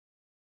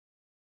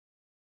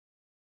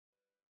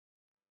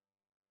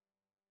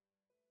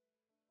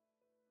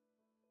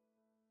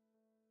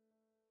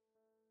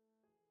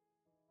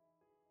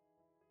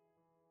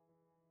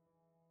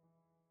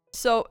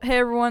So, hey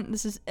everyone,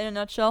 this is In a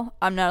Nutshell.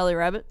 I'm Natalie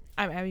Rabbit.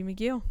 I'm Abby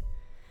McGill.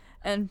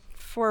 And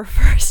for our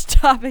first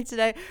topic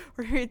today,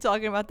 we're going to be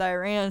talking about the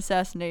Iran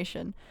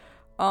assassination.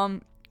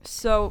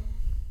 So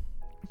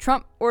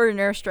Trump ordered an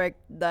airstrike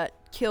that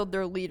killed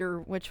their leader,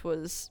 which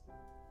was...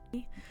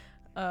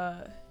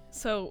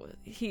 So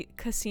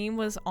Qasim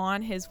was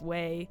on his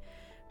way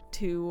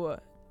to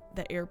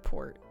the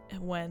airport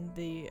when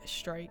the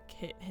strike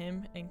hit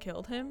him and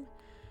killed him.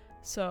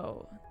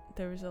 So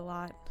there was a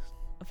lot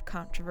of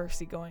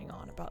controversy going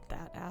on about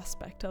that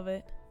aspect of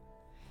it.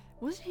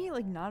 Wasn't he,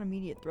 not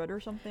immediate threat or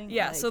something?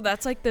 Yeah, so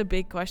that's, the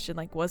big question.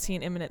 Was he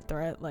an imminent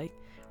threat?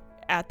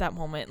 At that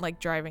moment,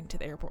 driving to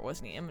the airport,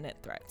 wasn't he an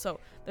imminent threat?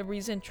 So the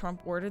reason Trump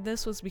ordered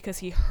this was because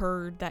he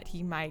heard that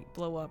he might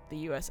blow up the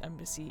U.S.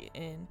 embassy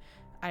in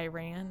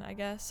Iran, I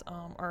guess,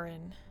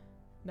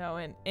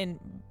 in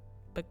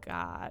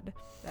Baghdad.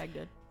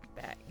 Baghdad.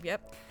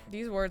 Yep.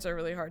 These words are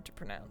really hard to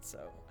pronounce,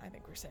 so I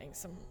think we're saying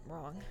some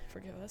wrong.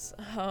 Forgive us.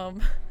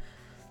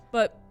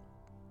 But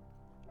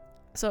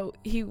so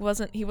he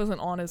wasn't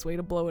on his way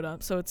to blow it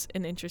up. So it's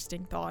an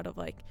interesting thought of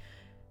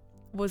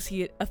was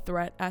he a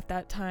threat at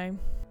that time?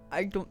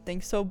 I don't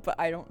think so, but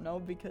I don't know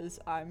because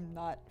I'm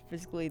not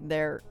physically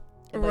there,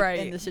 right,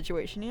 in the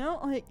situation.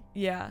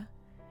 Yeah,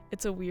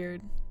 it's a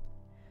weird,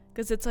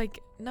 because it's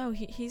no,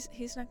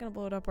 he's not gonna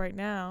blow it up right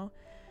now,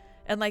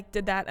 and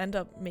did that end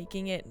up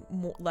making it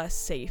less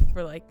safe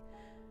for the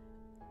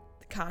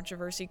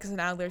controversy? Because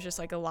now there's just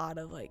a lot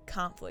of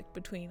conflict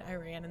between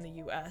Iran and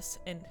the U.S.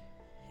 and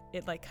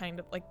it kind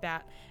of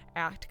that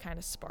act kind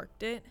of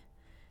sparked it,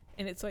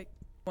 and it's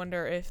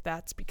wonder if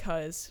that's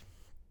because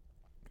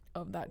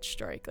of that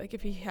strike.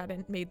 If he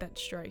hadn't made that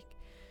strike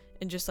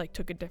and just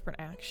took a different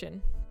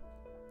action,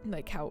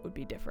 how it would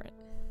be different.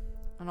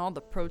 And all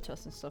the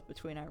protests and stuff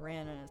between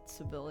Iran and its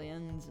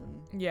civilians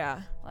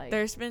and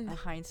there's been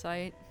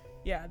hindsight.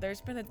 Yeah,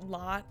 there's been a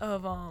lot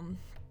of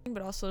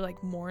but also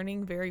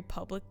mourning very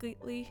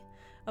publicly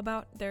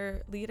about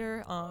their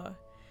leader,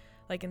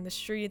 in the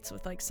streets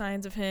with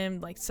signs of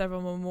him,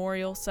 several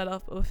memorials set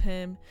up of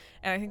him.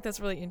 And I think that's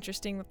really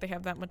interesting that they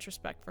have that much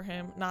respect for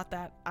him. Not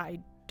that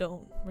I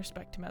don't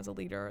respect him as a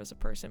leader or as a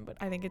person, but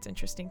I think it's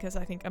interesting because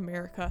I think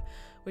America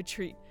would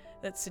treat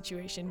that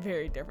situation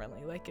very differently.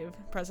 If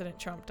President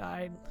Trump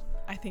died,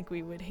 I think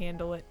we would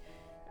handle it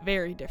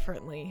very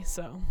differently.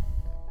 So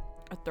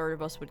a third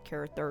of us would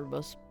care, a third of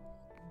us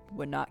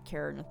would not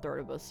care, and a third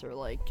of us are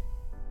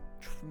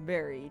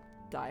very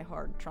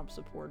diehard Trump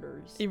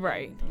supporters.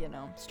 Right.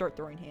 And, start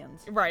throwing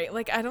hands. Right.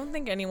 I don't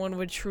think anyone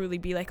would truly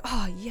be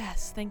oh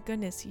yes, thank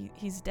goodness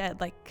he's dead.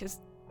 Because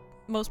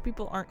most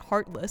people aren't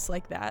heartless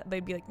like that.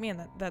 They'd be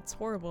man, that's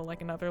horrible,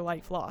 another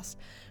life lost.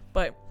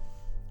 But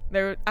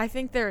I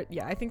think there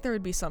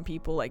would be some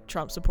people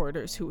Trump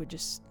supporters who would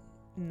just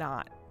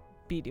not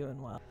be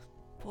doing well.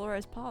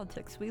 Polarized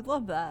politics, we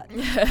love that.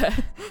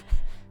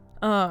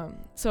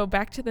 So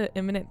back to the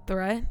imminent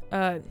threat.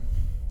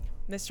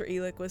 Mr.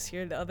 Elick was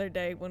here the other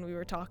day when we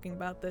were talking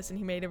about this, and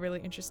he made a really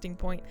interesting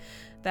point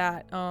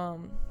that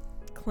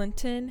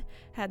Clinton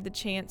had the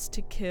chance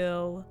to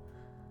kill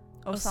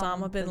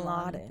Osama bin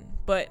Laden,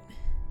 but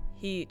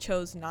he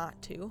chose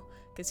not to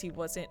because he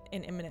wasn't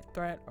an imminent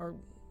threat or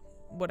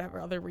whatever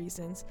other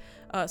reasons.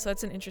 So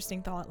that's an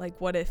interesting thought.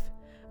 What if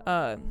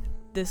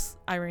this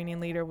Iranian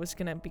leader was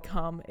gonna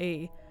become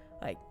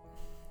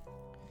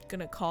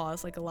gonna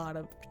cause a lot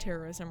of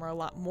terrorism or a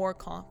lot more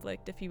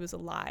conflict if he was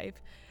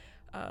alive?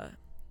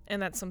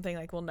 And that's something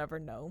we'll never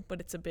know, but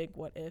it's a big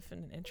what if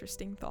and an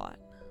interesting thought.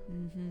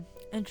 Mm-hmm.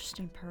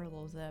 Interesting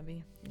parallels,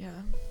 Abby. Yeah.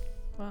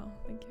 Wow,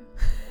 thank you.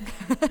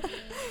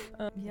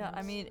 Yeah,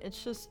 I mean,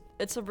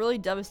 it's a really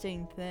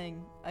devastating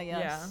thing, I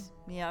guess.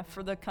 Yeah,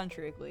 for the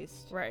country at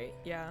least. Right,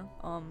 yeah.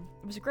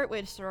 It was a great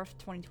way to start off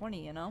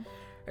 2020,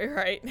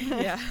 Right,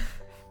 yeah.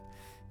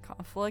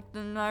 Conflict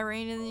in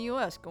Iran and the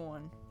U.S.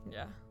 going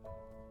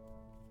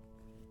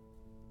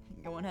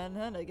hand in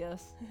hand, I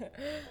guess.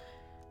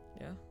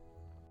 Yeah.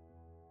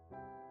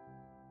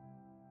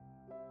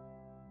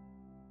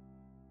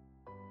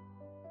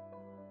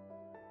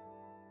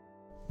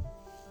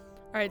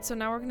 All right, so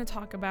now we're going to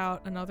talk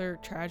about another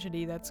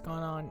tragedy that's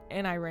gone on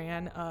in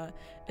Iran,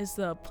 is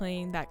the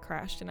plane that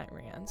crashed in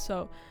Iran.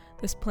 So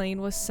this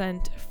plane was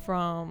it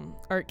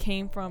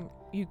came from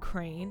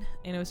Ukraine,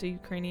 and it was a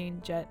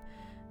Ukrainian jet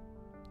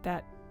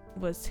that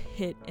was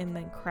hit and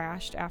then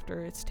crashed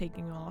after it's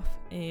taking off.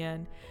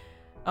 And,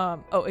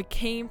 it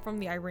came from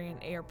the Iran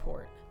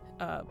airport,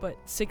 but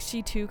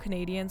 62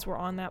 Canadians were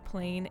on that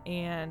plane,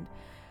 and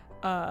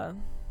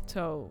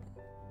so...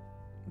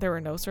 There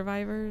were no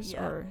survivors?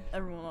 Yeah, or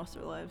everyone lost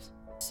their lives.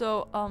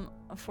 So,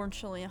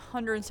 unfortunately,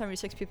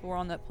 176 people were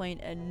on that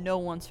plane and no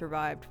one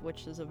survived,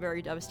 which is a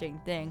very devastating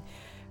thing.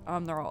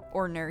 They're all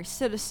ordinary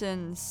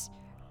citizens.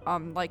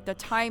 The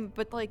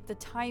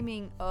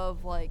timing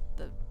of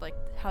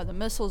how the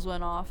missiles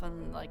went off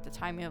and the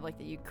timing of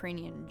the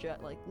Ukrainian jet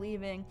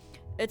leaving,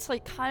 it's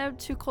kind of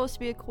too close to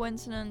be a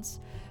coincidence.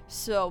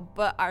 So,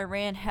 but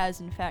Iran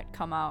has in fact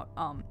come out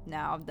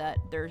now that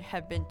there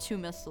have been 2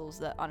 missiles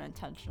that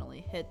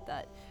unintentionally hit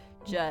that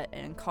jet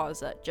and cause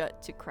that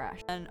jet to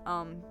crash. And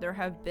there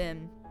have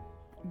been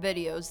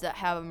videos that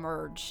have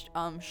emerged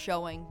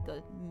showing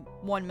the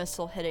one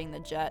missile hitting the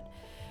jet,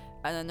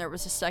 and then there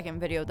was a second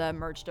video that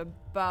emerged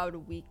about a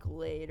week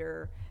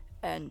later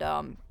and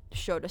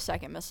showed a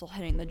second missile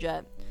hitting the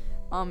jet.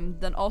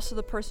 Then also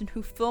the person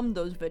who filmed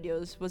those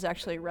videos was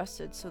actually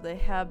arrested, so they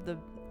have the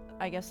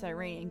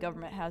Iranian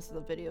government has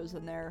the videos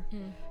in their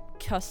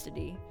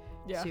custody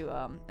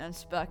to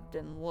inspect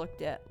and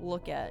look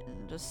at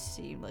and just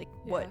see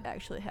what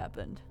actually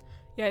happened.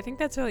 Yeah, I think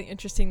that's really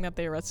interesting that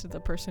they arrested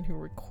the person who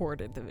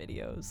recorded the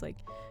videos. Like,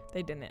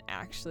 they didn't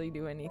actually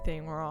do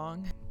anything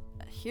wrong.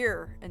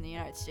 Here in the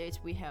United States,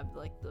 we have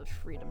the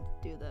freedom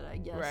to do that, I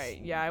guess. Right.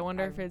 Yeah, I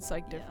wonder if it's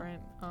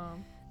different.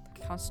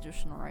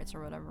 Constitutional rights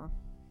or whatever.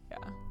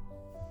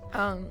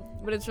 Yeah.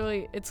 But it's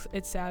really it's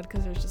sad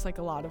because there's just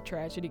a lot of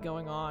tragedy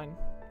going on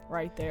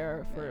right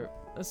there for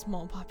a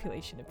small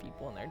population of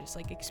people, and they're just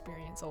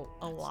experience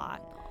a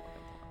lot.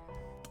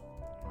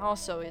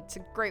 Also, it's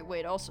a great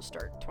way to also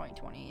start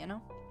 2020, you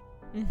know?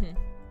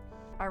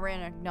 Mm-hmm.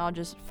 Iran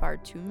acknowledges it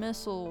fired 2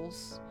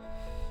 missiles,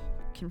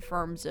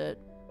 confirms it,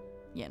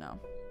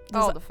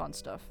 all the fun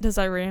stuff. Does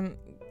Iran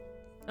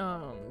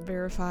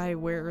verify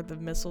where the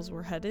missiles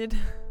were headed?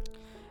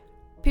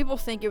 People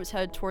think it was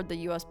headed toward the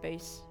U.S.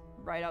 base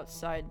right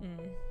outside,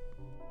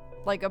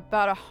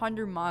 about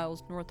 100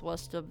 miles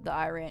northwest of the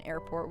Iran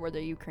airport where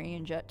the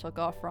Ukrainian jet took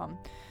off from.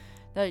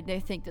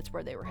 They think that's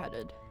where they were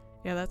headed.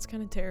 Yeah, that's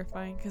kind of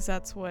terrifying because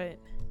that's what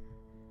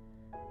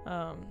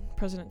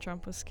President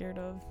Trump was scared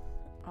of.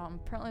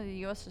 Apparently the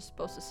U.S. is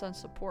supposed to send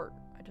support.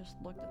 I just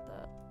looked at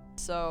that.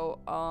 So,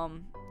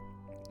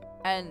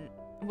 and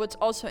what's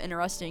also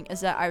interesting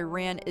is that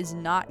Iran is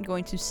not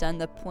going to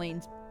send the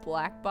plane's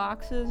black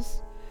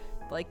boxes,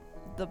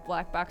 the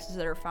black boxes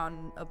that are found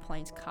in a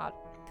plane's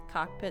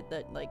cockpit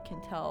that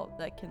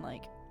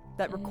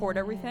that record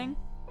everything.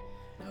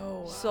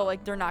 Oh. So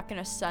they're not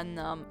going to send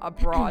them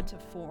abroad to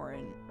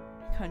foreign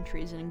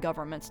countries and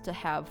governments to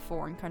have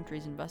foreign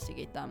countries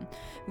investigate them,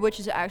 which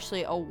is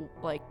actually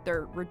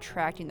they're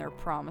retracting their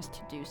promise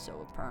to do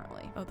so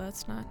apparently. Oh,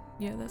 that's not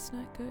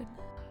good.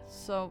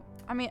 So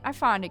I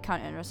find it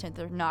kind of interesting that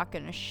they're not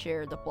going to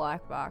share the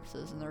black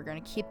boxes and they're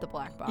going to keep the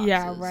black boxes.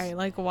 Yeah, right.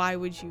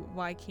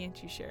 Why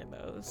can't you share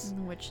those?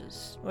 Which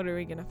is, what are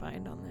we going to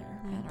find on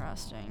there?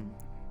 Interesting.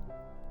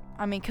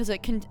 Because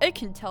it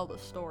can tell the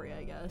story,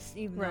 I guess,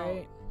 even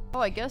right. though,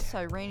 I guess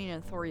Iranian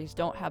authorities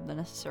don't have the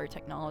necessary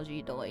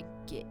technology to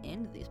get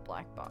into these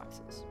black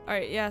boxes. All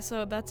right, yeah,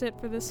 so that's it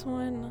for this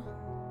one.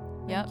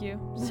 Thank you.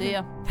 See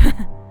ya.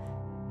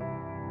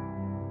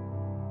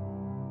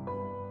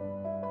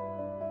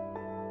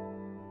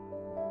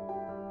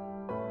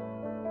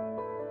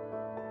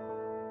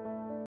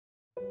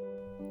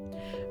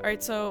 All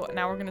right, so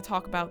now we're going to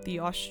talk about the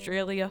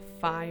Australia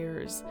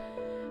fires.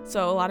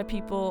 So a lot of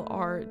people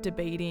are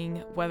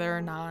debating whether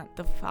or not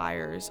the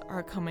fires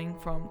are coming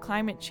from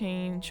climate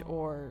change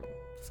or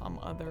some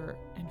other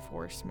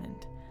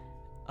enforcement.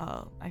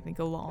 I think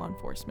a law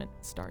enforcement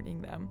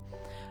starting them.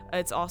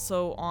 It's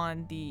also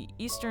on the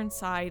eastern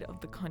side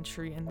of the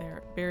country, and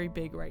they're very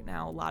big right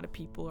now. A lot of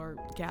people are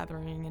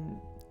gathering and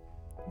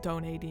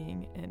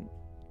donating and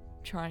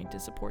trying to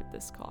support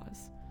this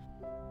cause.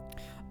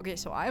 Okay,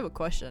 so I have a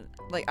question.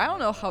 I don't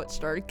know how it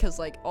started,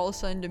 because, all of a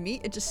sudden, to me,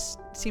 it just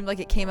seemed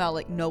like it came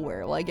out,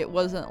 nowhere. It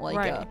wasn't,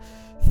 right. a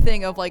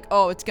thing of,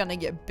 oh, it's gonna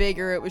get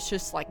bigger. It was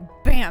just,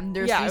 bam,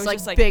 there's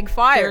these, big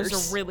fires.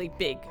 There's a really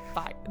big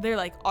fire. They're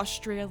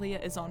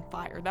Australia is on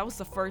fire. That was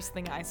the first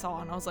thing I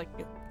saw, and I was like,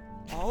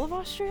 all of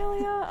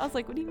Australia? I was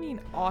like, what do you mean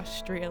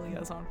Australia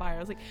is on fire? I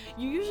was like,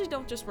 you usually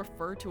don't just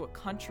refer to a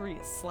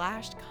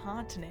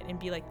country/continent and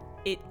be like,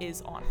 it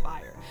is on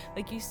fire.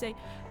 You say,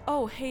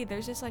 oh, hey,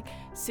 there's this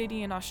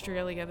city in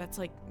Australia that's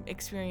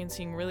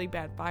experiencing really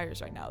bad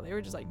fires right now. They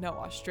were just no,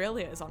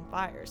 Australia is on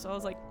fire. So I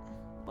was like,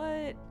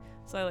 what?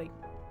 So I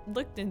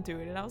looked into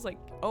it and I was like,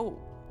 oh,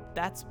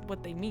 that's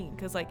what they mean,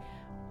 because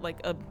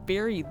a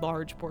very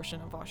large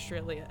portion of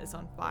Australia is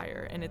on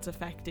fire and it's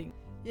affecting.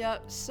 Yeah,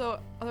 so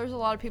there's a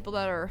lot of people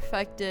that are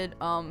affected.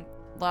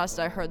 Last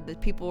I heard that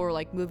people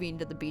were moving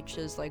to the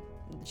beaches,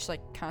 just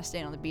kind of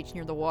staying on the beach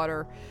near the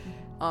water,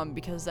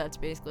 because that's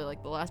basically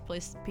the last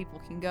place people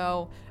can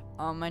go.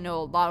 I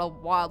know a lot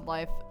of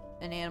wildlife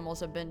and animals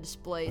have been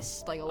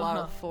displaced, a lot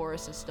of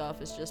forests and stuff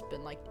has just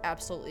been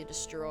absolutely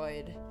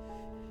destroyed.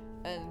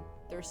 And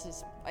there's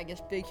this, I guess,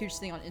 big huge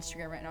thing on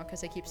Instagram right now,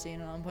 because I keep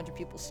seeing it on a bunch of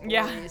people's stories.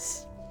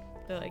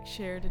 Yeah. They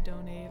share to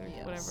donate or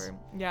whatever.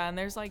 Yeah, and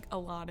there's a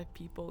lot of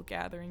people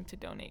gathering to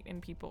donate,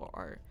 and people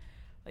are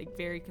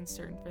very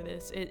concerned for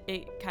this.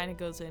 It kind of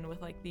goes in with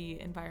the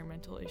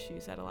environmental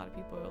issues that a lot of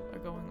people are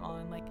going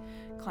on,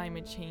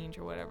 climate change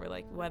or whatever,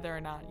 whether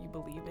or not you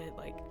believe it,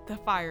 the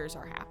fires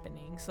are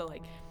happening. So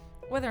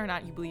whether or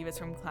not you believe it's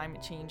from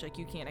climate change,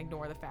 you can't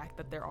ignore the fact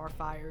that there are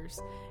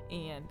fires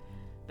and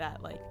that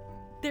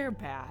they're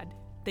bad.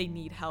 They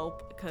need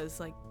help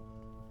because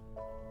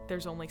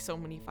there's only so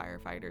many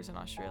firefighters in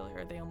Australia,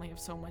 or they only have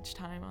so much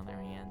time on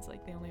their hands.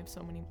 They only have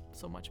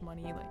so much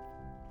money.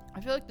 I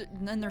feel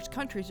then there's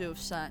countries who have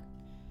sent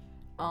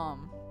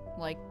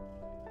like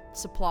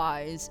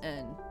supplies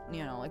and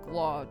like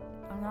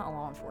not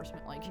law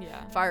enforcement, like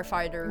Yeah.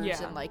 firefighters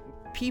Yeah. and like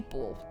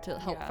people to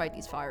help Yeah. fight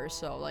these fires.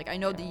 So like I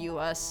know Yeah. the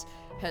U.S.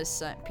 has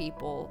sent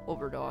people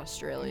over to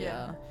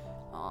Australia.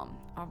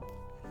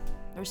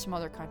 There's some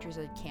other countries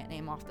I can't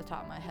name off the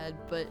top of my head,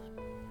 but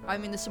I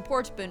mean the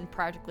support's been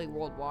practically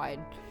worldwide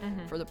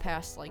for the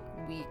past like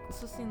week. I've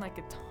also seen like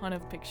a ton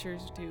of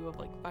pictures too of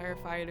like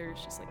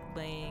firefighters just like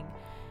laying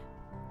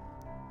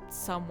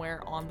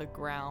somewhere on the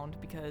ground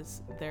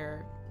because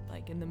they're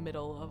like in the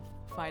middle of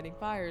fighting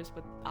fires,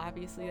 but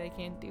obviously they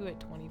can't do it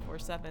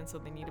 24/7, so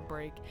they need a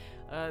break.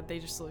 They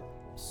just look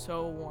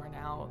so worn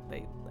out.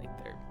 They like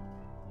their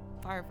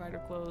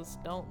firefighter clothes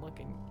don't look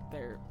in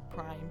their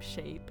prime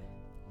shape.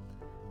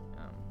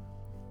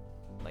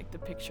 Like the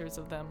pictures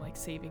of them like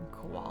saving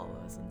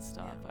koalas and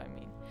stuff. I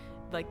mean,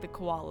 like the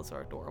koalas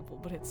are adorable,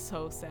 but it's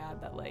so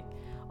sad that like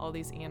all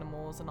these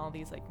animals and all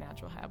these like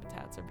natural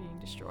habitats are being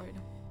destroyed.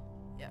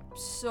 Yeah.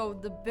 So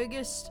the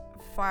biggest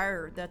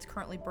fire that's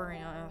currently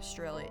burning in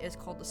Australia is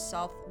called the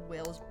South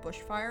Wales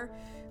bushfire,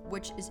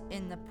 which is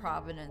in the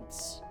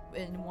Providence,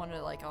 in one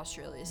of like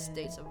Australia's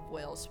states of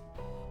Wales,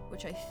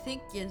 which I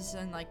think is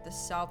in like the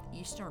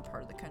southeastern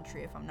part of the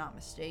country, if I'm not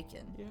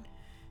mistaken. Yeah.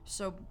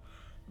 So,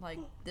 like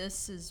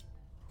this is,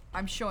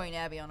 I'm showing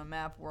Abby on a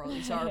map where all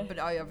these are, but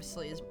I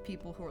obviously, as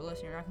people who are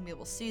listening, are not gonna be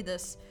able to see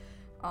this.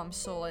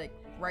 So like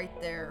right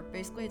there,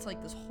 basically it's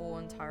like this whole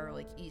entire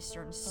like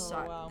eastern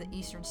side, wow. the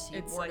eastern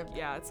seaboard It's like of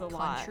it's a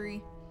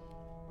country.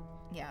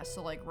 Yeah,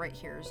 so like right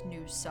here is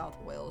New South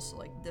Wales. So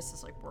like this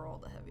is like where all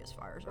the heaviest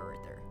fires are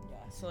right there. lot.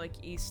 Yeah. So like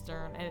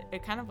eastern, and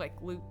it kind of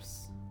like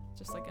loops,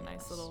 just like a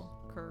nice little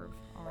curve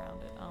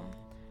around it.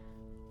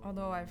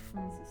 Although I've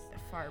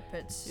fire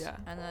pits. Yeah.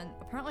 And then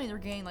apparently they're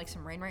getting like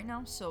some rain right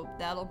now, so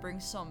that'll bring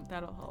some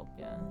That'll help.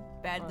 Yeah.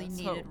 badly let's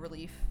needed hope.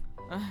 relief.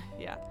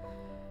 Yeah.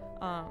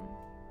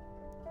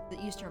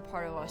 The eastern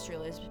part of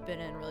Australia has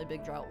been in really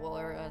big drought,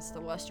 whereas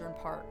the western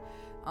part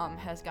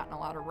has gotten a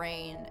lot of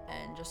rain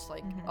and just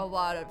like a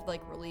lot of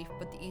like relief,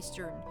 but the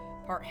eastern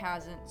part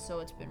hasn't, so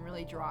it's been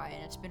really dry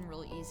and it's been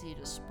really easy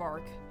to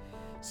spark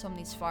some of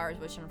these fires,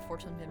 which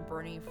unfortunately have been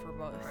burning for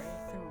about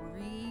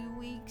 3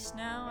 weeks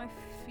now,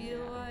 I feel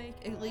like,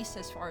 at least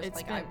as far as It's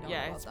like been, I've known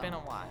yeah, about it's them. been a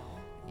while.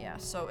 Yeah,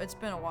 so it's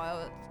been a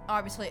while.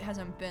 Obviously it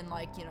hasn't been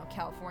like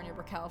California,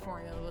 where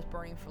California was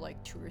burning for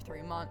like 2 or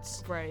 3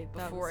 months Right.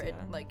 before it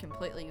like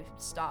completely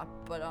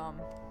stopped. But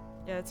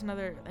Yeah, that's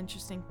another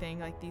interesting thing.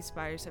 Like these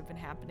fires have been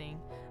happening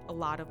a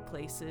lot of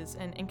places,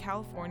 and in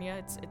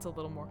California, it's a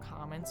little more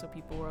common, so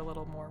people were a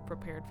little more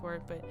prepared for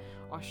it. But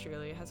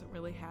Australia hasn't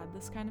really had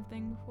this kind of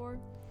thing before,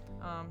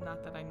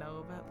 not that I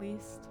know of, at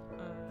least,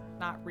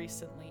 not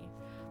recently.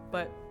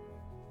 But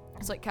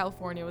it's like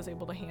California was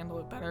able to handle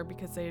it better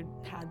because they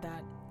had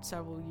that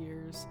several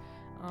years.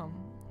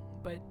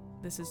 But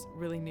this is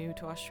really new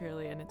to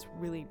Australia, and it's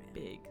really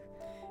big.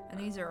 and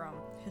these are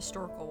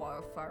historical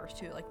wildfires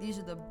too. Like these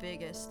are the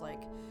biggest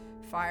like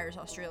fires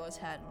Australia's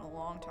had in a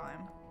long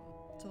time.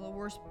 So the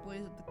worst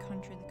blaze of the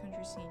country's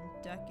seen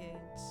in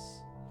decades.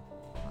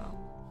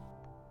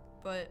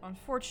 But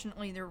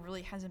unfortunately, there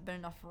really hasn't been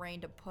enough rain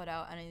to put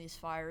out any of these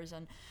fires,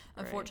 and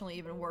unfortunately,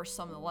 even worse,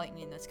 some of the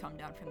lightning that's come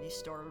down from these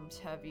storms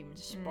have even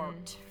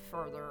sparked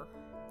further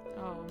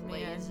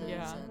blazes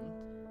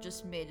and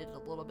just made it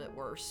a little bit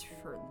worse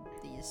for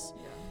these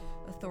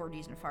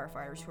authorities and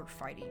firefighters who are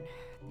fighting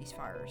these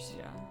fires.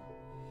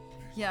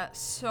 Yeah,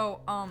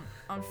 so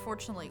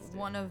unfortunately,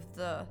 one of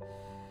the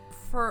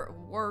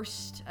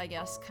worst, I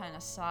guess, kind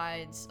of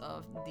sides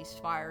of these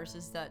fires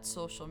is that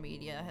social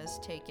media has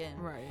taken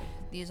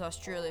these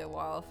Australia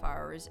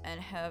wildfires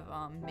and have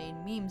made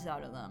memes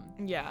out of them.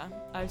 Yeah,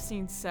 I've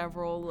seen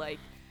several like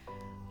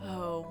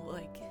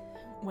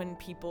when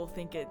people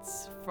think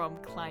it's from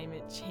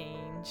climate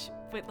change,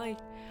 but like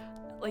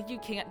you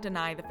can't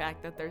deny the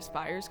fact that there's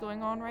fires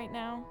going on right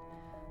now.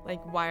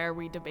 Like, why are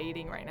we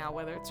debating right now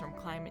whether it's from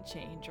climate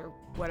change or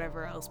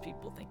whatever else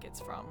people think it's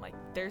from? Like,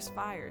 there's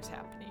fires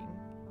happening.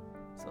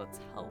 So let's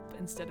help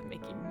instead of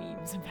making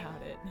memes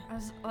about it.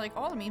 Like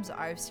all the memes that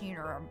I've seen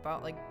are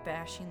about like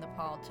bashing the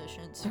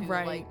politicians who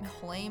like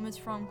claim it's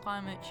from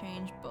climate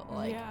change, but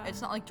like it's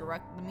not like the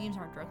memes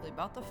aren't directly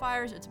about the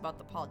fires, it's about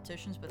the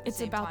politicians, but at the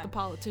same about time, the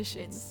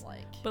politicians. It's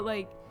like, but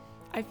like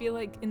I feel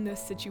like in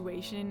this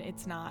situation,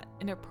 it's not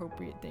an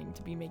appropriate thing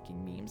to be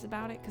making memes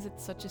about it because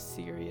it's such a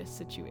serious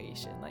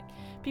situation. Like,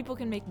 people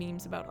can make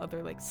memes about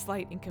other, like,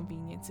 slight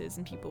inconveniences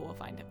and people will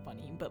find it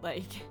funny. But,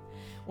 like,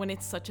 when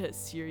it's such a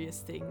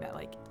serious thing that,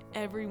 like,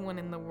 everyone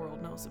in the world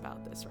knows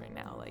about this right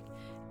now, like,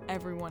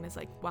 everyone is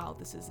like, wow,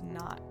 this is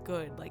not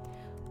good. Like,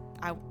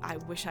 I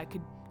wish I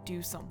could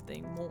do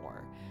something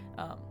more.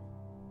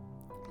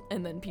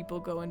 And then people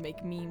go and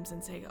make memes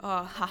and say,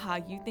 oh, haha,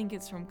 you think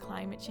it's from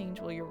climate change?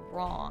 Well, you're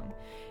wrong.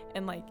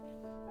 And like,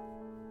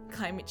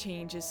 climate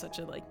change is such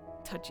a like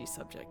touchy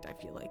subject. I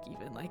feel like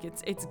even like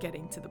it's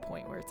getting to the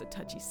point where it's a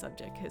touchy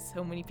subject because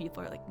so many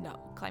people are like, no,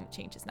 climate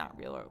change is not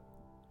real. Or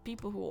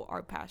people who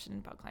are passionate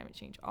about climate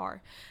change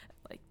are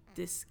like,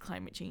 this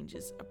climate change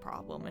is a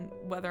problem, and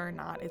whether or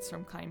not it's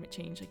from climate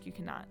change, like, you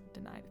cannot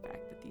deny the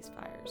fact that these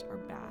fires are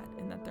bad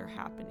and that they're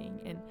happening,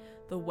 and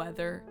the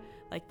weather,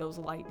 like those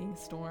lightning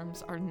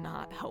storms, are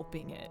not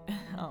helping it.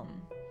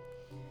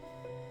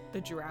 The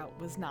drought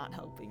was not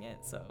helping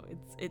it, so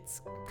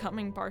it's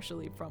coming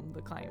partially from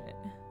the climate.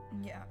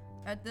 Yeah.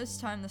 At this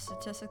time, the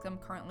statistic I'm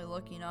currently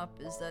looking up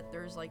is that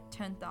there's like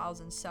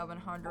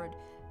 10,700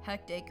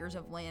 hectares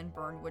of land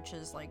burned, which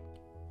is like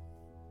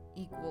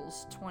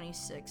equals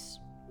 26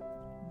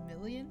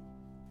 million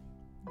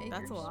acres.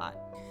 That's a lot.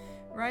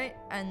 Right?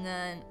 And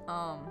then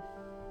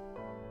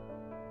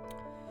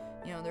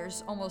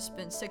there's almost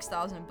been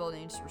 6,000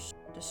 buildings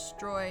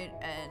destroyed,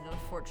 and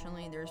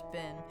unfortunately there's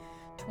been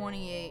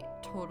 28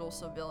 total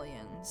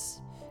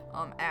civilians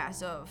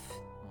as of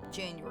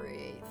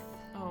January 8th.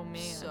 Oh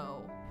man.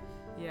 So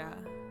yeah,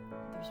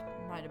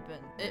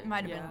 it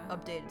might have been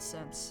updated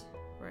since.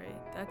 Right.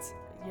 That's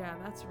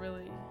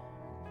really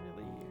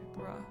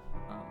rough.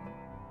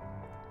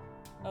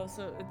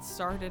 So it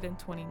started in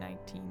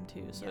 2019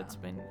 too, so it's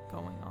been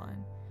going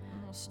on.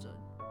 Almost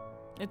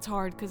It's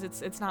hard because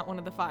it's not one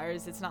of the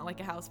fires. It's not like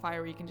a house fire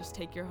where you can just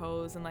take your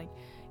hose and like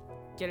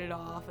get it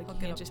off. Like, you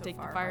can't just take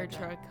the fire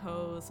truck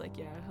hose, like,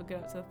 hook it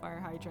up to the fire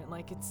hydrant.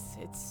 Like, it's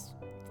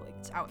like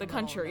it's out the in the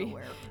country. middle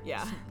of nowhere.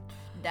 Yeah.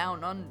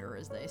 Down under,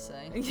 as they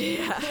say.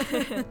 Yeah.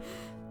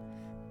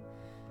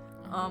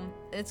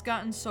 It's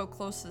gotten so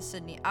close to the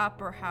Sydney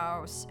Opera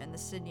House and the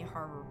Sydney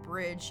Harbour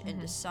Bridge in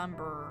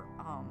December.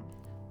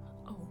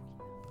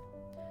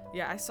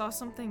 Yeah, I saw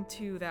something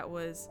too that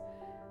was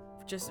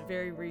just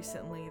very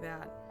recently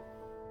that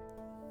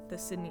the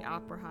Sydney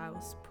Opera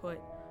House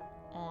put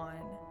on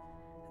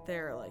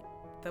their, like,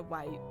 the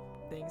white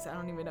things. I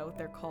don't even know what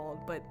they're called,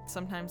 but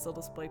sometimes they'll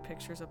display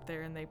pictures up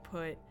there, and they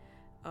put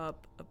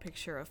up a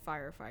picture of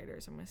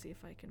firefighters. I'm gonna see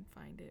if I can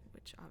find it,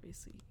 which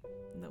obviously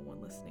no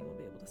one listening will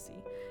be able to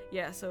see.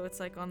 Yeah, so it's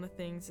like on the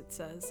things it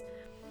says,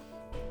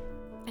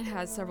 it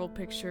has several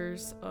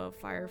pictures of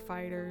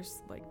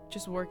firefighters, like,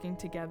 just working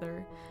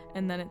together,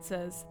 and then it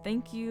says,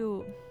 "Thank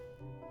you,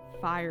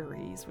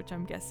 fireys," which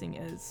I'm guessing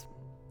is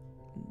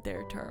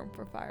their term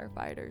for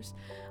firefighters.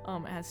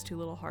 It has 2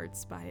 little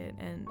hearts by it,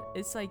 and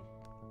it's like,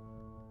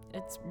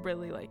 it's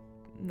really, like,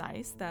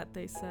 nice that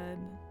they said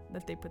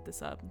that they put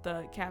this up.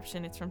 The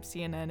caption, it's from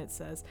CNN. It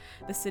says,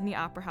 "The Sydney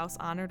Opera House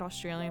honored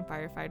Australian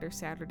firefighters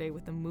Saturday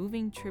with a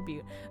moving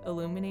tribute,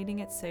 illuminating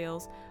its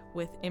sails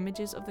with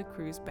images of the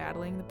crews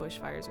battling the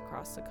bushfires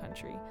across the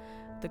country."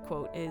 The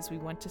quote is, "We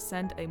want to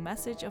send a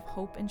message of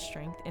hope and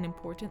strength, and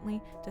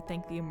importantly, to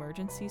thank the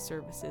emergency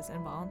services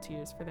and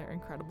volunteers for their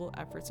incredible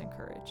efforts and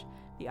courage,"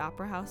 the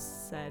Opera House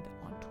said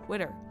on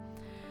Twitter.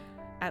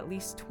 At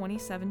least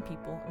 27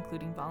 people,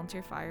 including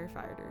volunteer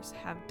firefighters,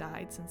 have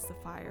died since the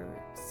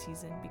fire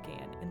season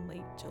began in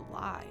late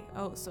July.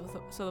 Oh, so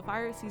the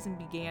fire season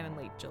began in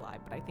late July,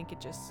 but I think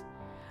it just,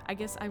 I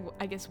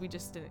guess we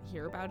just didn't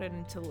hear about it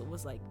until it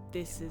was like,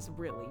 this is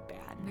really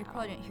bad now. We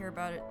probably didn't hear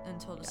about it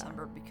until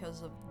December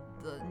because of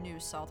the New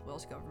South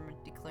Wales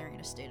government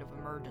declaring a state of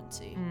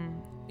emergency.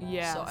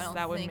 Yeah, so I don't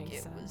that would think make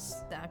it sense.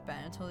 was that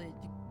bad until they,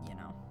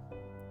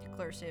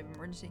 declare a state of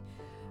emergency.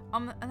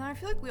 And I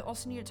feel like we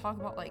also need to talk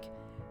about, like,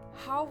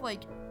 how,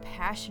 like,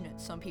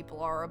 passionate some people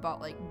are about,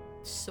 like,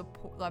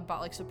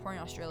 supporting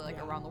Australia,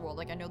 like, around the world.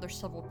 Like, I know there's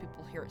several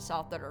people here at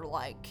South that are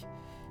like,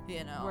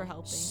 we're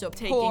helping,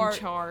 support,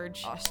 taking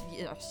charge.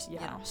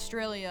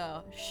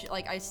 Australia.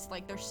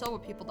 There's several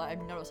people that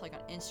I've noticed, like,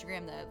 on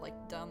Instagram that have,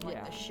 like, done,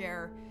 like, the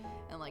share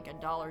and, like, a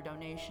 $1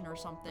 donation or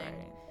something.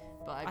 Right.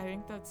 But I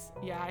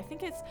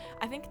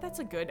think that's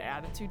a good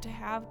attitude to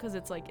have, because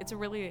it's like, it's a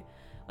really,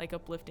 like,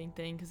 uplifting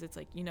thing, because it's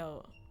like,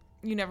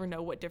 you never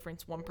know what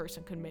difference one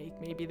person could make.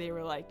 Maybe they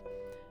were like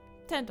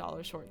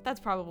 $10 short. That's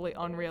probably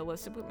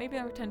unrealistic, but maybe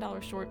they were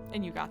 $10 short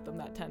and you got them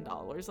that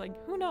 $10.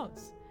 Like, who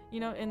knows?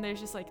 And there's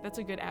just, like, that's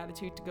a good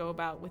attitude to go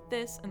about with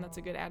this, and that's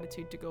a good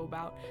attitude to go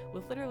about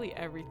with literally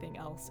everything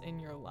else in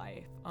your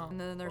life. And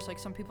then there's, like,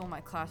 some people in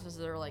my classes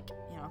that are, like,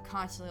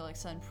 constantly, like,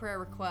 send prayer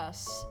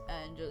requests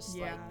and just,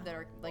 like, that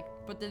are, like,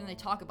 but then they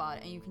talk about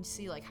it and you can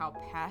see, like, how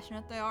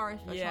passionate they are,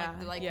 especially,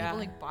 people,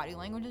 like, body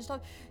language and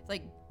stuff.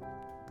 Like,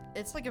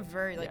 it's, like, a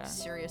very, like,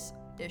 serious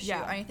issue.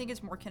 Yeah. I think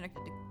it's more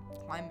connected to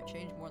climate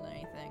change more than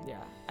anything.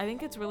 Yeah, I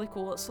think it's really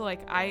cool. So,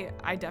 like,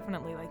 I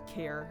definitely, like,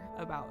 care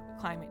about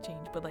climate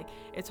change, but, like,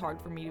 it's hard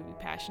for me to be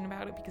passionate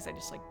about it because I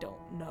just, like,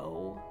 don't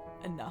know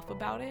enough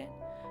about it.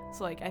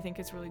 So, like, I think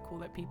it's really cool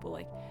that people,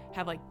 like,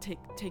 have, like,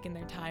 taken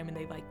their time, and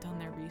they've, like, done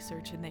their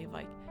research, and they've,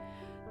 like,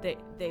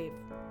 they've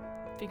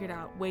figured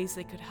out ways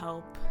they could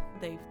help.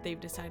 They've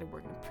decided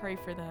we're going to pray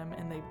for them,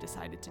 and they've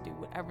decided to do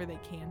whatever they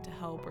can to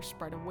help or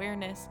spread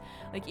awareness.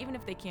 Like, even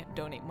if they can't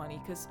donate money,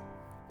 because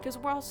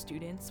we're all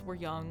students, we're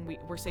young,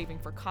 we're saving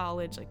for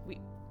college, like, we're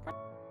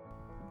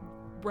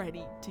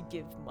ready to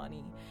give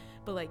money,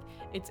 but, like,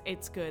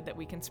 it's good that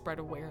we can spread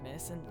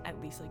awareness and at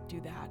least, like, do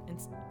that, and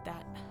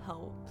that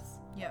helps.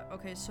 Yeah,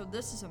 okay, so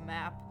this is a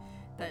map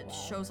that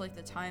shows like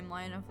the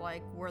timeline of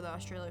like where the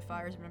Australia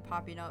fires have been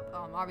popping up.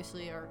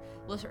 Obviously our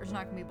listeners are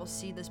not gonna be able to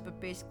see this, but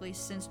basically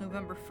since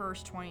November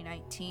 1st,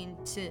 2019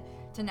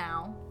 to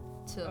now,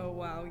 to Oh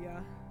wow, yeah.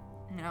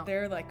 you know,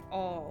 They're like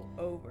all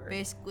over.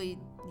 basically,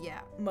 yeah,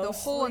 the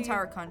whole Mostly-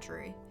 entire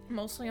country.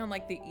 Mostly on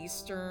like the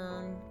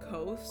eastern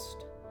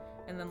coast,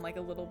 and then like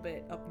a little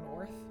bit up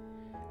north.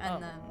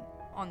 And then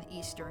on the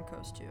eastern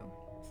coast too.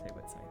 Say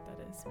what site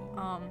that is.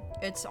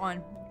 Maybe. It's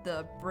on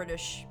the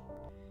British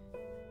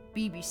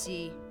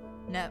BBC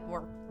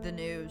network, the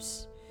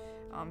news.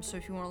 So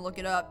if you want to look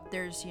it up,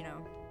 there's, you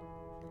know,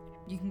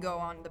 you can go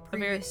on the A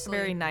very, previously.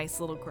 very nice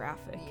little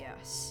graphic.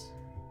 Yes.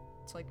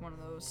 It's like one of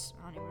those,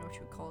 I don't even know what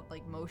you would call it,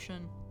 like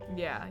motion.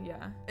 Yeah,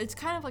 yeah. It's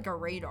kind of like a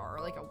radar,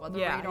 like a weather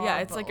Yeah, radar. yeah.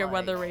 It's but like a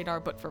weather radar,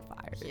 but for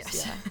fires.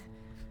 Yes. Yeah.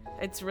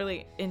 It's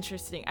really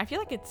interesting. I feel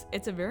like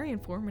it's a very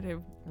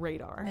informative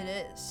radar.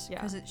 It is. Yeah.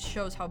 Because it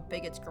shows how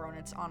big it's grown.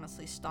 It's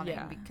honestly stunning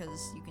Yeah. because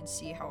you can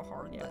see how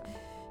hard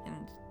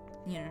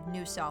Yeah.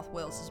 New South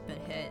Wales has been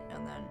hit,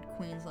 and then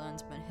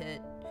Queensland's been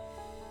hit.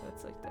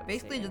 That's like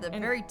Basically to devastating. the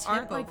And very tip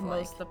aren't like of,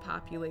 most like- the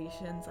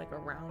populations like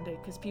around it,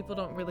 because people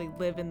don't really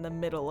live in the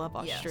middle of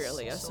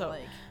Australia, Yes, so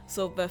like,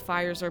 so the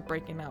fires are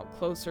breaking out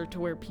closer to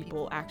where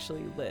people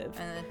actually live.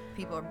 and then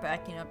people are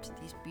backing up to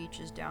these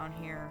beaches down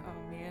here.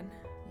 Oh man.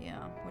 Yeah,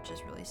 which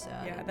is really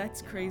sad. Yeah,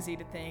 that's you know. crazy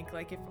to think.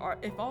 Like if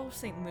all of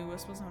St.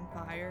 Louis was on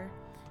fire,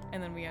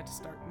 and then we had to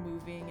start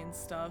moving and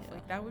stuff, Yeah.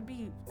 like that would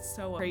be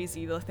so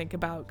crazy to think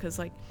about. Cause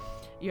like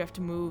you have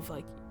to move.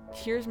 Like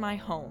here's my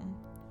home,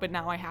 but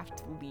now I have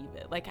to leave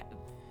it. Like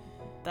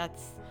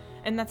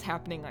that's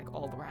happening like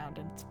all around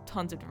in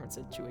tons of different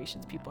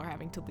situations. People are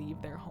having to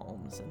leave their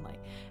homes, and like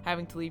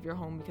having to leave your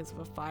home because of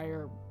a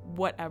fire,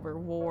 whatever,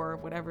 war,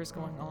 whatever's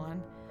going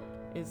on,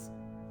 is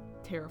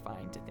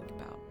terrifying to think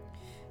about.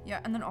 Yeah,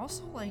 and then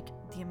also like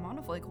the amount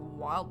of like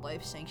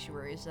wildlife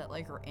sanctuaries that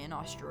like are in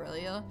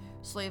Australia.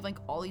 So they have like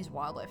all these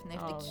wildlife, and they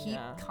have Oh, to keep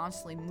yeah.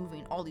 constantly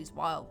moving all these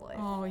wildlife.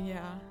 Oh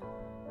yeah.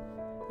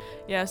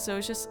 Yeah, so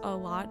it's just a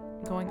lot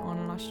going on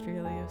in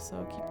Australia,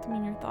 so keep them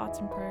in your thoughts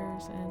and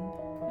prayers, and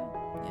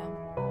yeah.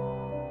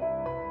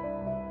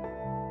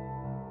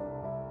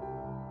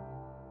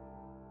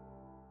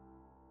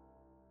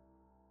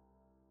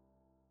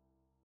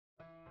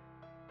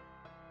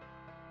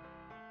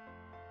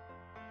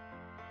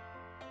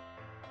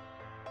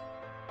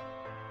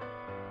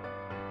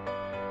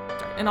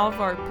 Yeah. In all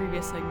of our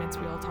previous segments,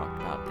 we all talked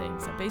about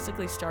things that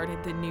basically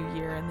started the new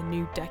year and the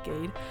new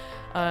decade.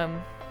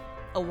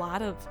 A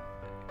lot of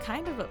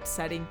kind of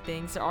upsetting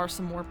things. There are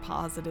some more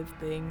positive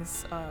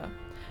things.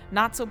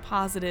 Not so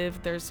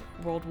positive. There's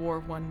World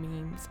War I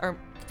memes, or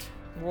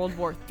World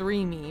War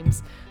III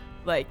memes,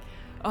 like,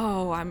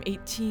 oh, I'm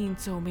 18,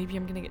 so maybe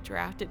I'm gonna get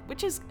drafted,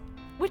 which is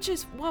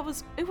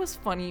it was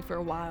funny for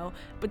a while,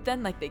 but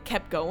then like they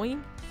kept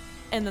going,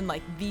 and then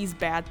like these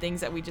bad things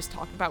that we just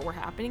talked about were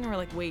happening, and we're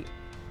like, wait,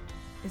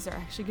 is there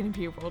actually going to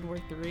be a World War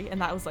III? And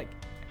that was like,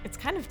 it's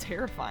kind of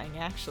terrifying,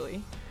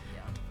 actually.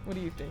 Yeah. What do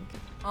you think?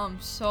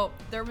 So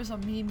there was a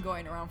meme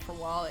going around for a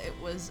while. It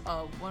was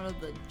one of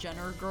the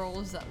Jenner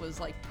girls that was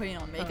like putting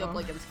on makeup, Oh.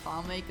 like it was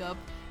clown makeup,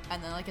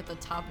 and then like at the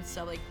top it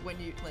said like when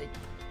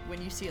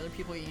you see other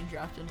people getting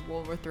drafted in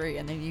World War III,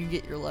 and then you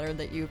get your letter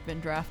that you've been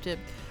drafted,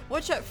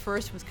 which at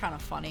first was kind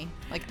of funny.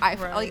 Like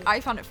Right. I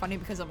found it funny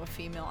because I'm a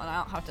female and I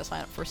don't have to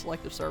sign up for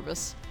selective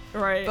service,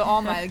 Right. but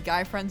all my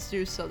guy friends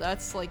do, so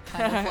that's like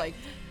kind of like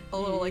a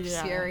little like Yeah.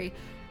 scary.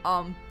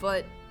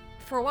 But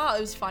for a while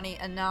it was funny,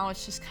 and now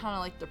it's just kind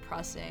of like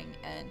depressing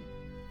and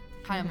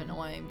kind of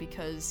annoying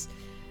because,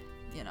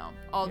 you know,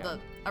 Yeah.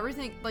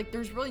 everything, like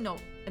there's really no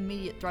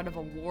immediate threat of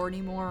a war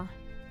anymore.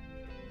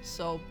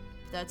 So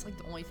that's like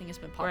the only thing that's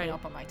been popping Right.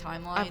 up on my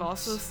timeline. I've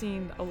also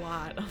seen a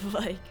lot of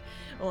like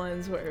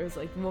ones where it was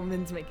like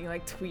women's making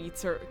like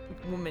tweets, or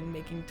woman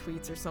making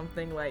tweets or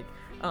something like,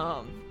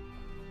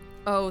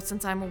 oh,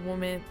 since I'm a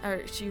woman,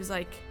 or she was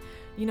like,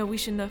 you know, we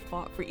shouldn't have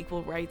fought for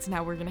equal rights.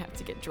 Now we're gonna have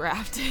to get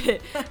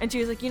drafted. And she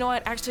was like, you know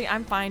what? Actually,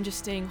 I'm fine just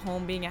staying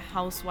home, being a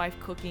housewife,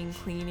 cooking,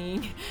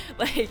 cleaning.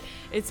 Like,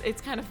 it's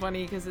kind of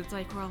funny because it's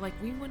like we're all like,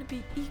 we want to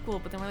be equal,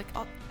 but then we're like,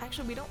 oh,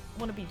 actually, we don't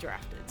want to be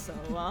drafted. So,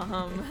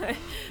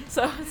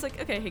 so it's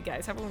like, okay, hey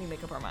guys, how about we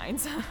make up our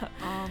minds?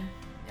 Yeah.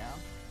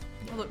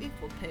 Although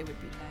equal pay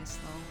would be nice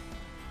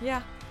though.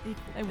 Yeah,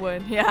 Equal I pay.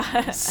 would.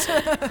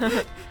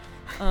 Yeah.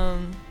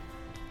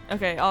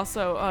 Okay,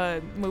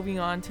 also, moving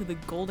on to the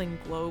Golden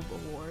Globe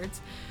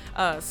Awards.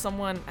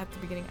 Someone at the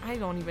beginning, I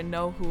don't even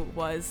know who it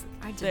was.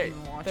 I didn't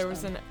even watch there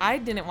was them. I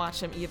didn't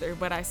watch them either,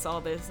 but I saw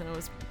this, and it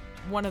was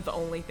one of the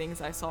only things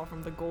I saw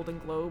from the Golden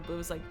Globe. It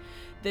was like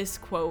this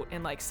quote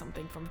and like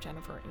something from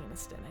Jennifer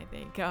Aniston, I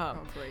think. Oh,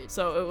 great.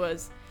 So it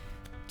was,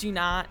 do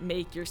not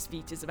make your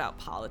speeches about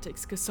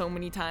politics, because so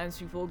many times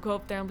people will go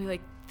up there and be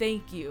like,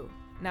 thank you.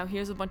 Now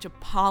here's a bunch of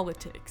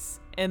politics.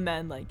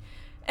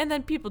 And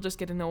then people just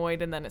get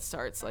annoyed, and then it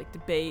starts like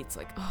debates,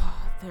 like, oh,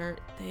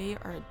 they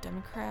are a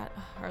Democrat,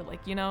 or like,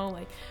 you know,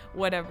 like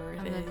whatever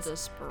And it then is.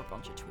 just spur a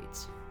bunch of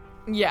tweets.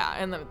 Yeah,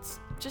 and then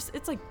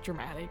it's like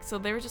dramatic. So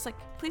they were just like,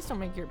 please don't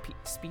make your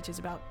speeches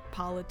about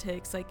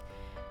politics. Like,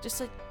 just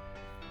like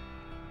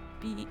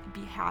be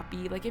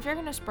happy. Like, if you're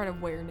gonna spread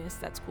awareness,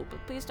 that's cool,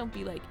 but please don't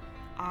be like,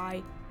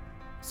 I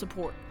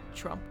support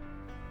Trump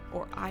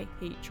or I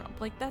hate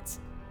Trump. Like, that's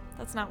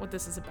not what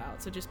this is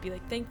about. So just be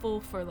like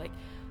thankful for like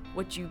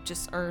what you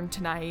just earned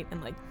tonight,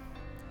 and like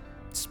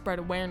spread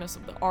awareness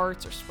of the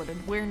arts, or spread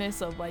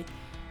awareness of like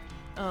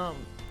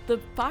the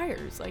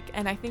fires. Like,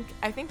 and I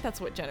think that's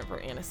what Jennifer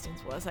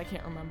Aniston's was. I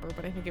can't remember,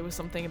 but I think it was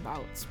something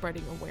about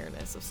spreading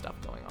awareness of stuff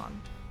going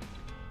on.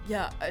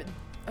 Yeah,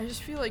 I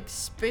just feel like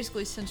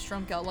basically since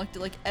Trump got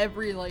elected, like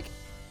every like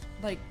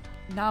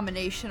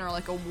nomination or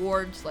like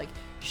awards like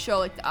show,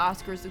 like the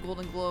Oscars, the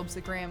Golden Globes,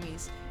 the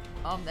Grammys,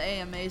 the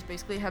AMAs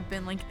basically have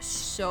been like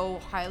so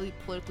highly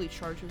politically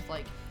charged with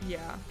like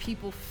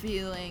people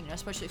feeling,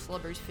 especially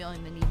celebrities,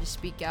 feeling the need to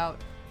speak out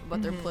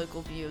about their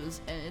political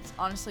views, and it's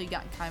honestly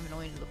gotten kind of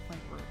annoying to the point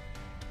where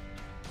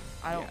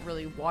I don't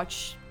really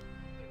watch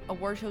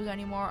award shows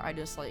anymore. I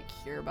just like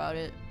hear about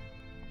it.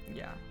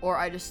 Yeah. Or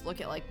I just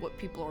look at like what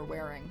people are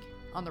wearing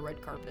on the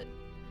red carpet.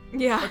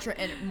 Yeah. Which are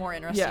more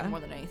interesting more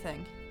than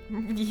anything.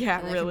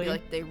 Yeah, and really.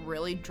 Like, they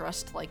really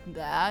dressed like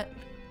that.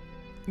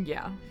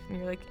 Yeah. And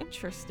you're like,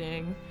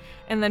 interesting.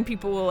 And then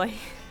people will like,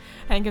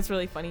 I think it's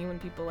really funny when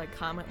people like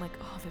comment like,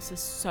 oh, this is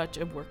such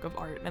a work of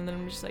art. And then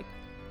I'm just like,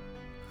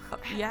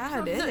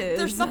 yeah, it is.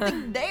 There's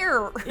nothing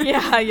there.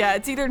 Yeah.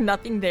 It's either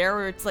nothing there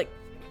or it's like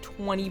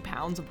 20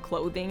 pounds of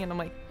clothing. And I'm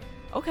like,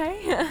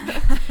 okay.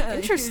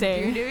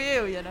 Interesting.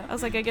 You know? I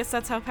was like, I guess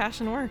that's how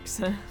fashion works.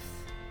 And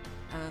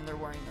then they're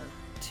wearing their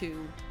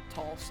 2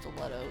 tall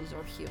stilettos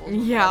or heels. Or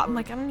yeah, whatever. I'm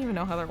like, I don't even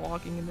know how they're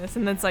walking in this.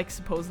 And then it's like,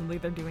 supposedly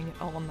they're doing it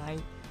all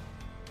night.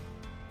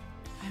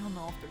 I don't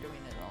know if they're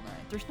doing it all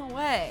night. There's no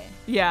way.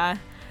 Yeah.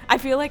 I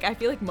feel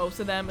like most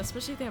of them,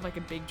 especially if they have like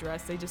a big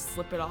dress, they just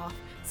slip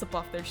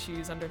off their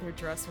shoes under their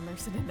dress when they're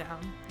sitting down.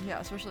 Yeah,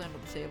 especially under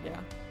the table. Yeah.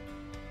 Okay.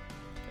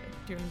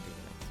 Do you want to do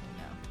the next one?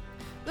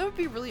 Yeah. That would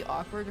be really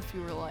awkward if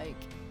you were like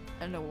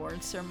at an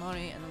award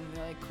ceremony and then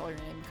they like call your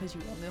name because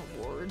you won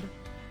the award.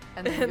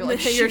 And then you're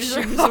like, your shoes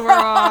shoes are were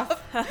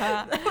off.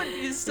 That would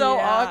be so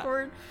Yeah.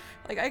 awkward.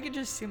 Like I could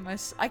just see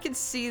I could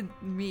see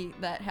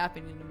that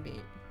happening to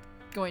me.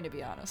 Going to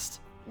be honest.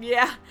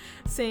 Yeah,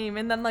 same.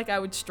 And then like I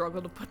would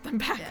struggle to put them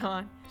back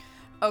on.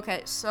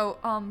 Okay, so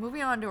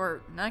moving on to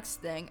our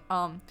next thing.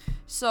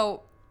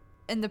 So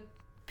in the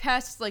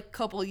past like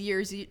couple of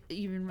years,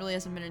 even really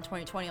hasn't been in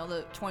 2020.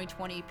 Although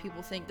 2020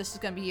 people think this is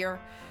gonna be a year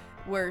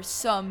where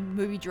some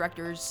movie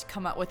directors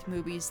come out with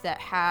movies that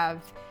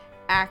have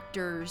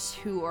actors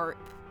who are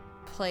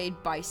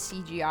played by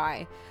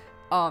CGI.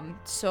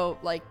 So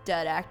like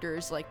dead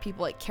actors, like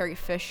people like Carrie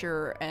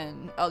Fisher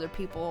and other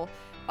people,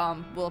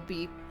 will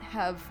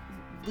have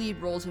lead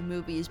roles in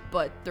movies,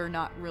 but they're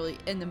not really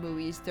in the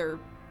movies. They're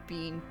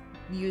being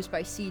used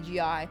by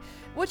CGI,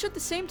 which at the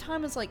same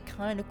time is like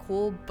kind of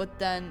cool, but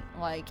then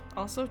like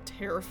also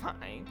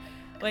terrifying.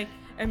 Like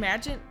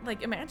imagine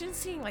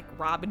seeing like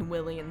Robin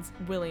Williams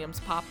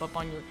pop up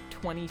on your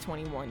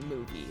 2021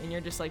 movie, and you're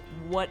just like,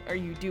 what are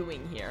you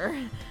doing here?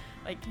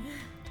 Like,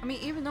 I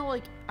mean, even though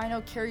like I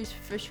know Carrie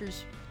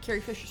Fisher's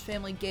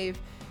family gave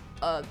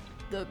the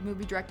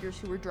movie directors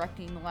who were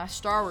directing the last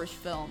Star Wars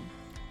film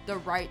the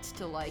rights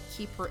to like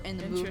keep her in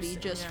the movie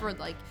just for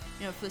like,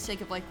 you know, for the sake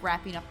of like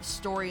wrapping up the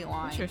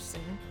storyline.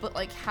 Interesting. But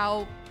like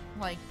how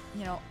like,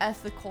 you know,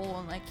 ethical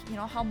and like, you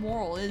know, how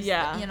moral is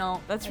you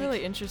know, that's like,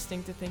 really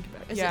interesting to think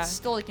about. Is it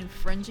still like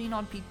infringing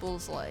on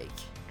people's like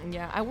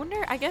I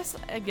wonder, I guess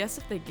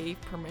if they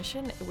gave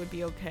permission it would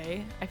be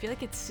okay. I feel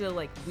like it's still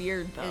like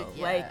weird though.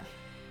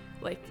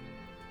 Like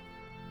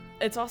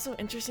it's also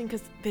interesting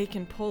because they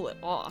can pull it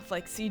off.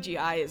 Like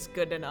CGI is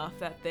good enough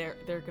that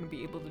they're gonna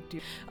be able to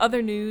do.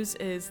 Other news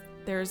is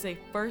there's a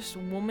first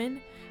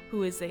woman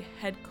who is a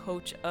head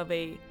coach of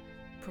a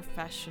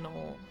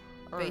professional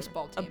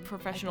baseball team. A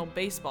professional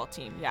baseball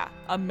team,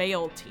 a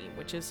male team,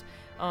 which is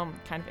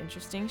kind of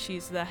interesting.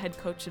 She's the head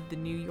coach of the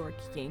New York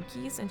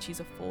Yankees, and she's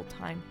a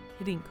full-time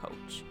hitting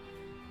coach.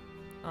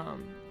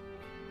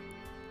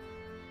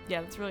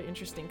 That's really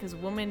interesting because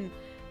woman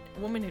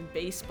in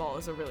baseball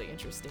is a really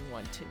interesting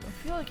one too. I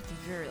feel like it's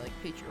very like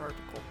patriarchal,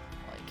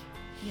 like,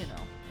 you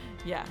know.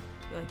 Yeah,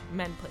 like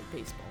men play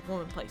baseball,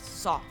 women play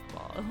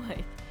softball.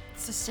 Like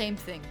it's the same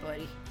thing,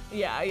 buddy.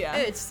 Yeah.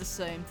 It's the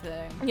same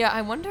thing. Yeah,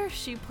 I wonder if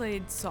she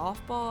played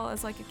softball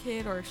as like a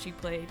kid, or if she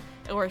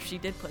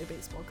did play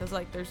baseball, because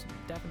like there's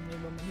definitely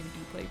women who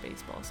do play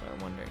baseball. So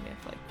I'm wondering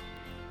if like,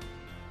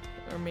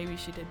 or maybe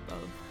she did both.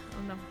 I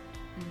don't know.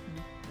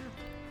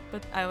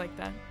 But I like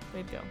that.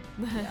 Way to go.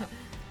 Yeah.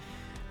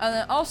 And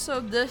then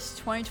also this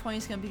 2020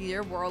 is going to be the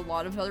year where a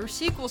lot of other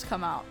sequels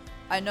come out.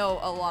 I know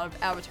a lot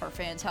of Avatar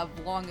fans have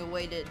long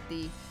awaited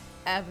the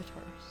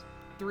Avatars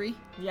 3.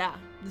 Yeah.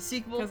 The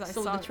sequel,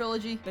 so the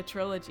trilogy. The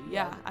trilogy,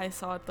 yeah. I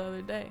saw it the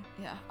other day.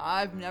 Yeah,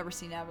 I've never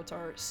seen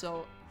Avatar,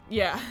 so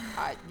yeah.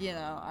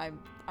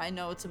 I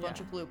know it's a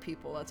bunch of blue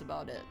people, that's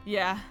about it.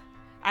 Yeah.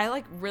 I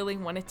like really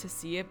wanted to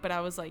see it, but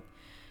I was like,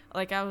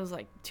 like I was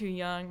like too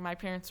young. My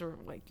parents were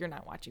like, you're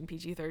not watching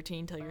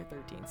PG-13 till you're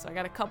 13. So I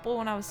got a couple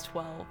when I was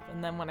 12,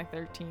 and then when I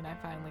 13, I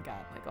finally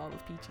got like all the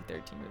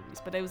PG-13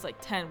 movies. But it was like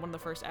 10 when the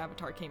first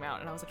Avatar came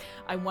out, and I was like,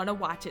 I want to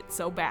watch it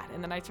so bad.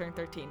 And then I turned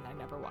 13 and I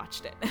never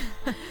watched it.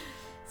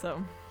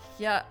 So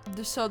Yeah,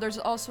 so there's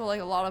also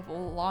like a lot of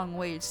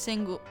long-awaited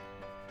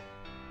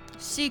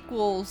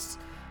sequels,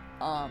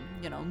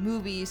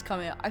 movies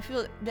coming out. I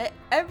feel that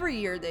every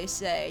year they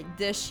say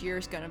this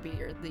year's gonna be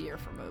the year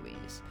for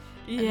movies.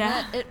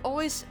 yeah. And it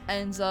always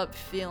ends up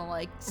feeling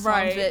like some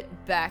Right. of it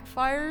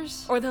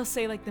backfires. Or they'll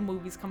say like the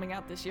movie's coming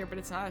out this year, but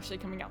it's not actually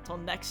coming out till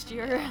next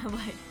year.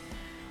 Like,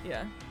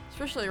 yeah.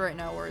 Especially right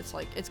now where it's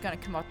like it's gonna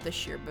come out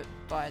this year, but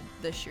by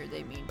this year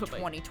they mean But, like,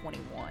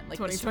 2021. Like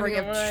the spring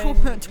of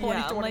 2021.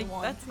 2021. Yeah,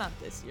 like, that's not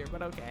this year,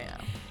 but okay.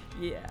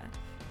 Yeah.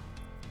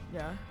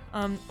 Yeah.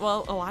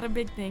 Well, a lot of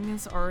big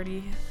things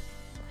already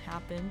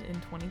happened in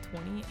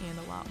 2020 and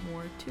a lot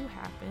more to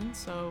happen.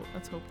 So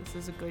let's hope this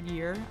is a good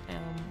year,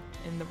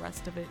 and the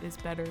rest of it is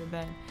better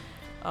than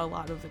a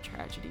lot of the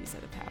tragedies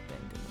that have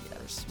happened in the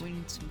Yes, first we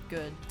need some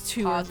good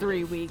 2 or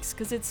 3 positive weeks,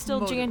 because it's still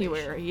motivation.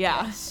 January.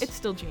 Yeah, Yes. it's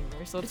still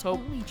January. So let's It's hope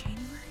only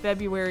January.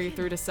 February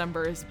through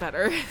December is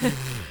better.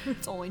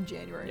 It's only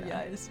January, Yeah.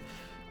 guys.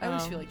 I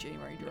always feel Um, like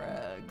January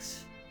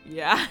drags.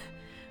 Yeah.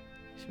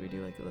 Should we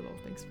do like a little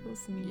thanks for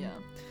listening? Yeah.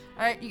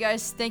 All right, you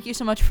guys, thank you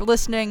so much for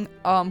listening.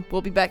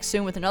 We'll be back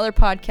soon with another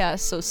podcast.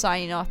 So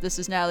signing off, this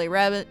is Natalie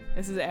Rabbit.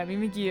 This is Abby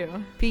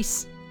McGee.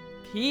 Peace.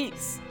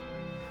 Peace.